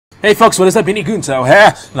Hey folks, what is up? Benny Gunto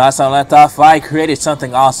here. Last time I left off, I created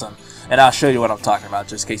something awesome, and I'll show you what I'm talking about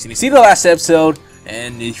just in case you didn't see the last episode.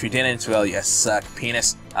 And if you didn't, well, you suck,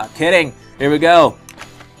 penis. I'm kidding. Here we go.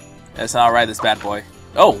 Let's not ride this bad boy.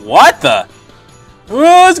 Oh, what the?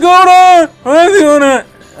 What's going on? What's going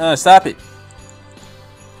on? Stop it.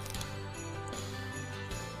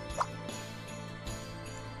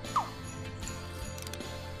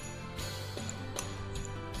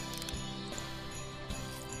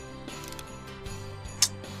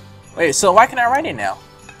 Wait, so why can I write it now?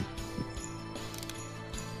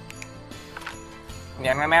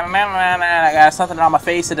 I got something on my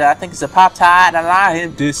face that I think is a Pop-Tart, and I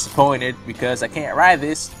am disappointed because I can't write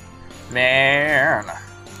this. Man.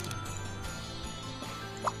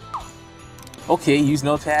 Okay, use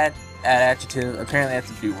notepad, add adjective. Apparently I have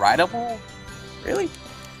to do writable? Really?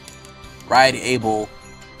 Writeable.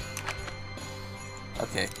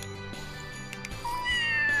 Okay.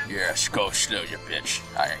 Yes, go slow, you bitch.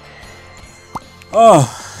 Alright. Oh,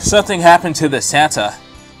 something happened to the Santa.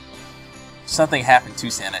 Something happened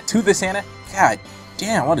to Santa. To the Santa? God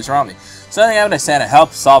damn, what is wrong with me? Something happened to Santa.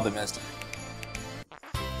 Help solve the mystery.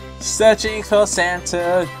 Searching for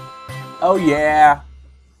Santa. Oh yeah.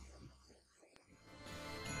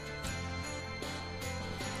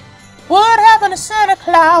 What happened to Santa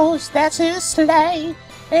Claus? That's his sleigh.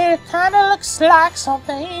 It kinda looks like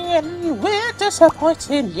something, and we're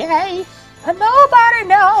disappointed, yay. And nobody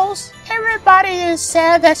knows. Everybody is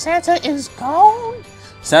sad that Santa is gone.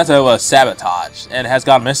 Santa was sabotaged and has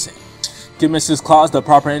gone missing. Give Mrs. Claus the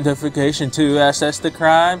proper identification to assess the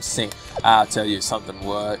crime scene. I'll tell you something,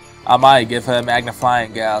 what? I might give her a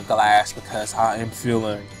magnifying glass because I am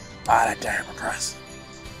feeling mighty damn aggressive.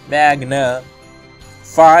 Magnifying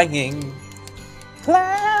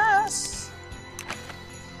glass.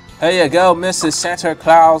 Here you go, Mrs. Santa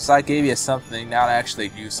Claus. I gave you something. Now to actually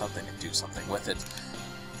do something and do something with it.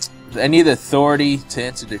 I need authority to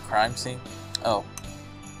enter the crime scene. Oh.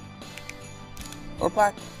 Or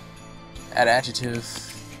black. Add adjective.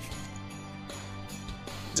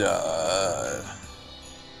 Duh.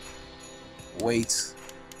 Wait.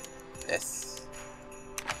 Yes.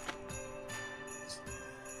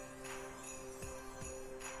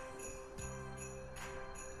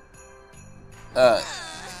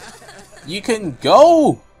 You can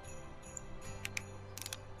go!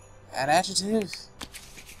 Add adjective.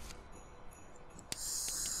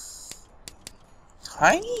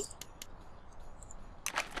 Tiny?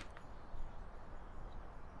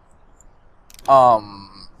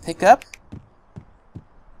 Pick up?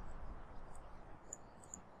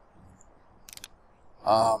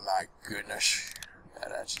 Oh my goodness.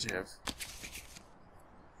 Add adjective.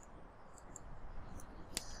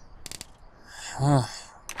 Oh!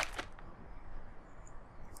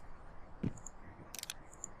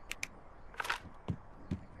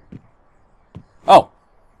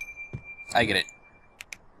 I get it.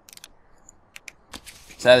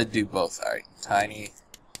 So I had to do both. Alright, tiny.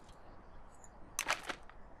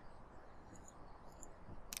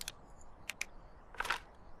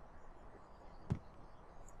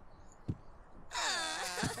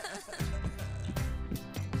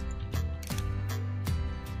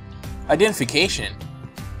 Identification.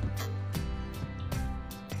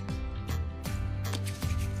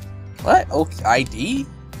 What? Okay, ID?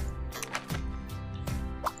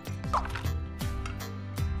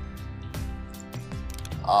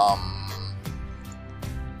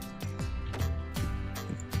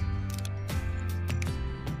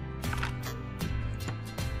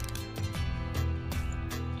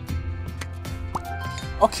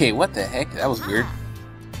 Okay, what the heck? That was weird.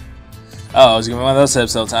 Oh, I was giving one of those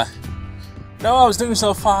episodes, huh? No, I was doing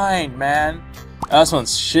so fine, man. This one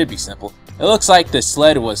should be simple. It looks like the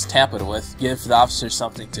sled was tampered with. Give the officer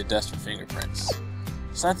something to dust for fingerprints.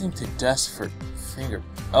 Something to dust for finger...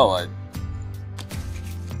 Oh,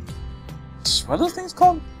 what are those things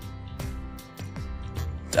called?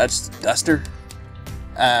 Duster?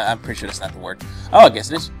 I'm pretty sure that's not the word. Oh, I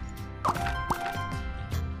guess it is.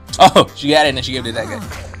 Oh, she got it and then she gave it to that guy.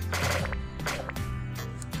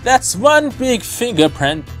 That's one big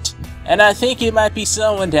fingerprint. And I think it might be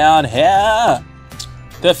someone down here.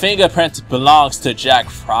 The fingerprint belongs to Jack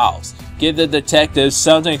Frost. Give the detective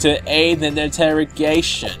something to aid in the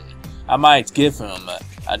interrogation. I might give him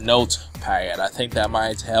a notepad. I think that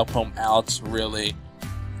might help him out really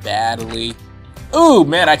badly. Ooh,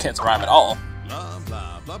 man, I can't rhyme at all. Blah,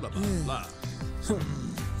 blah, blah, blah, blah, blah.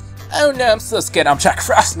 Oh no, I'm so scared. I'm Jack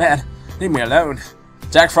Frost, man. Leave me alone.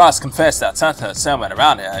 Jack Frost confessed that Santa is somewhere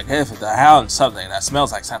around here. I gave the hound something that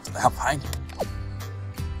smells like Santa to help find him.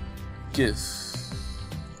 Give.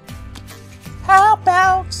 How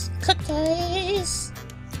about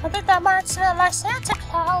that might smell like Santa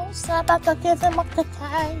Claus. I'm about to give him a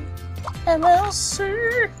cookie, and we'll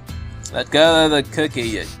see. Let go of the cookie,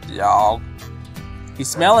 you dog. He's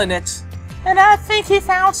smelling it. And I think he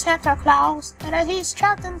found Santa Claus, and he's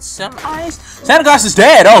trapped in some ice. Santa Claus is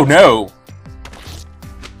dead! Oh no!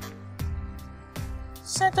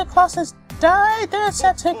 Santa Claus has died, there's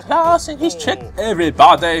Santa Claus, and he's tricked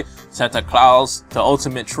Everybody! Santa Claus, the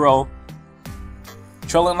ultimate troll.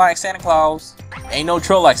 Trolling like Santa Claus. Ain't no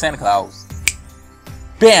troll like Santa Claus.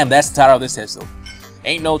 Bam! That's the title of this episode.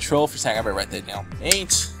 Ain't no troll for Santa. I better write that down.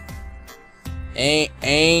 Ain't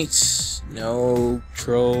no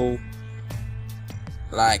troll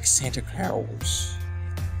like Santa Claus.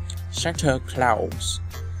 Santa Claus.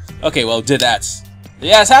 Okay, well, did that.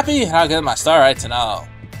 Yeah, it's happy. I'll get my star rights and I'll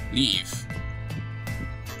leave.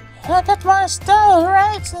 I got my star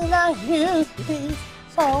rights and now you leave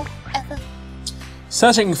forever.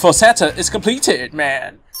 Searching for Santa is completed,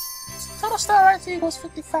 man. Total star rights equals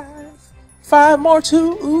 55. 5 more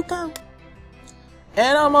to go.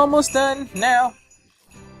 And I'm almost done now.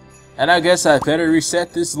 And I guess I better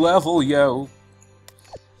reset this level, yo.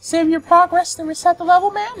 Save your progress and reset the level,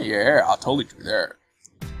 man? Yeah, I'll totally do that.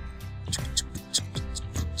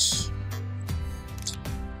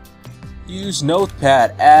 Use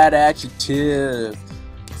notepad, add adjective.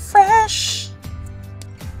 Fresh.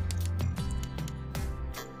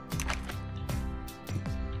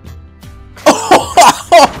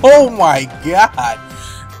 Oh my god.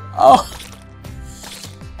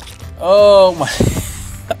 Oh my.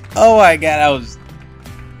 Oh my god, that was.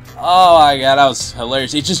 Oh my god, that was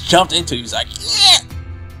hilarious. He just jumped into it. He was like, yeah!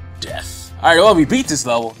 Death. Alright, well, we beat this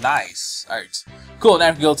level. Nice. Alright. Cool, now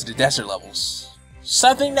we can go to the desert levels.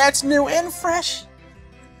 Something that's new and fresh.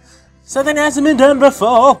 Something that hasn't been done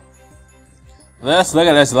before. Let's look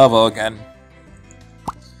at this level again.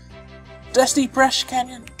 Dusty Brush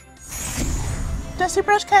Canyon. Dusty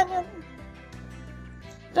Brush Canyon.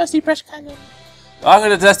 Dusty Brush Canyon. Welcome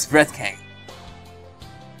to Dusty Brush Canyon.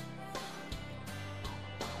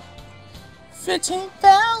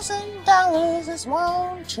 $15,000 is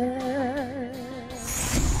voucher.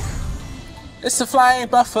 It's a flying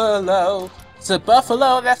buffalo. It's a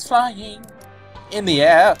buffalo that's flying in the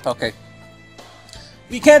air. Okay.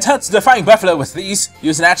 We can't hunt the flying buffalo with these.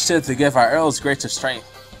 Use an adjective to give our arrows greater strength.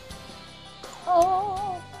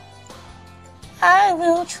 Oh, I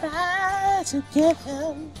will try to give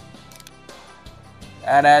him.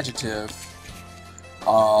 Add adjective.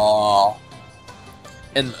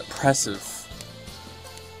 Impressive.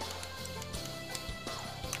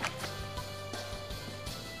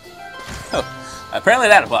 Oh, apparently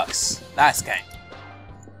that bucks. Nice gang.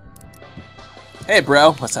 Hey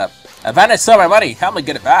bro, what's up? I found stole my money. How am I gonna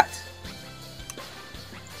get it back?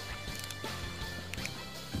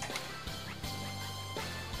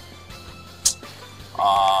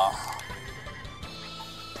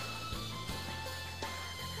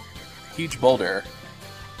 Huge boulder.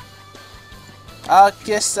 I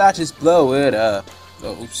guess I just blow it up.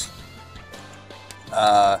 Oops.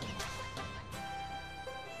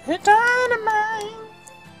 You're dynamite.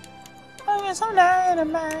 I guess I'm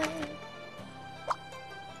dynamite.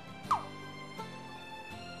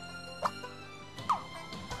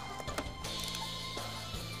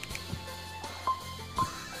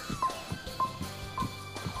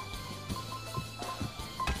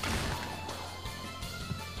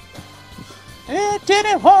 It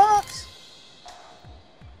didn't work.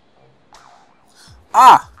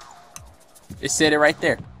 Ah! It said it right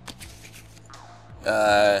there.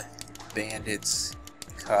 Bandit's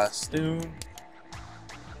costume.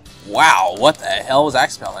 Wow, what the hell was I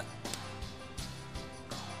spelling?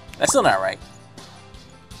 That's still not right.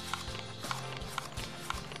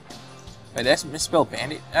 Wait, that's misspelled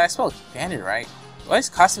bandit? I spelled bandit right. Why does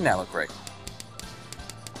costume not look right?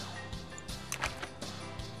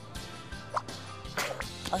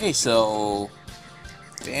 Okay, so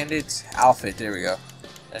bandit's outfit, there we go.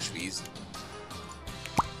 That should be easy.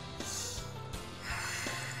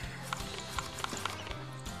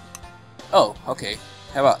 Oh, okay.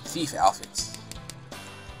 How about thief outfits?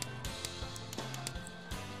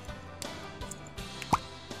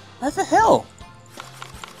 What the hell?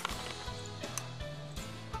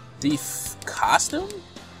 Thief costume?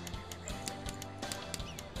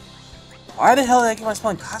 Why the hell did I keep on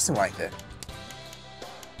spelling costume like that?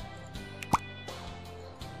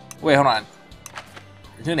 Wait, hold on.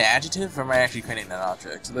 You're doing an adjective, or am I actually creating an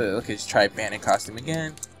object? Okay, let's try bandit costume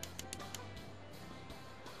again.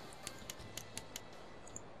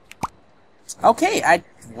 Okay,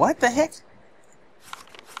 what the heck?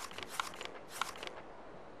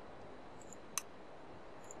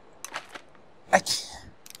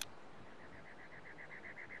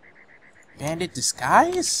 Bandit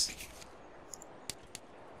disguise?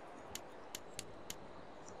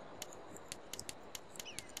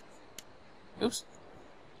 Oops.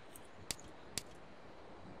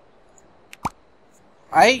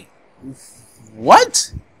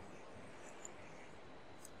 What?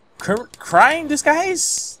 Crying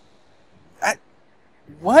disguise?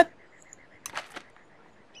 What?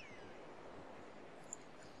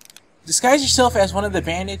 Disguise yourself as one of the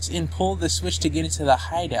bandits and pull the switch to get into the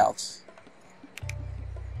hideout.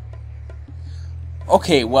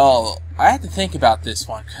 Okay, well, I have to think about this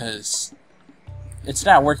one, because it's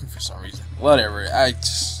not working for some reason. Whatever, I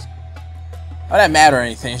don't that matter or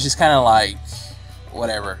anything, it's just kind of like,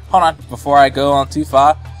 whatever. Hold on, before I go on too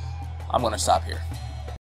far, I'm gonna stop here.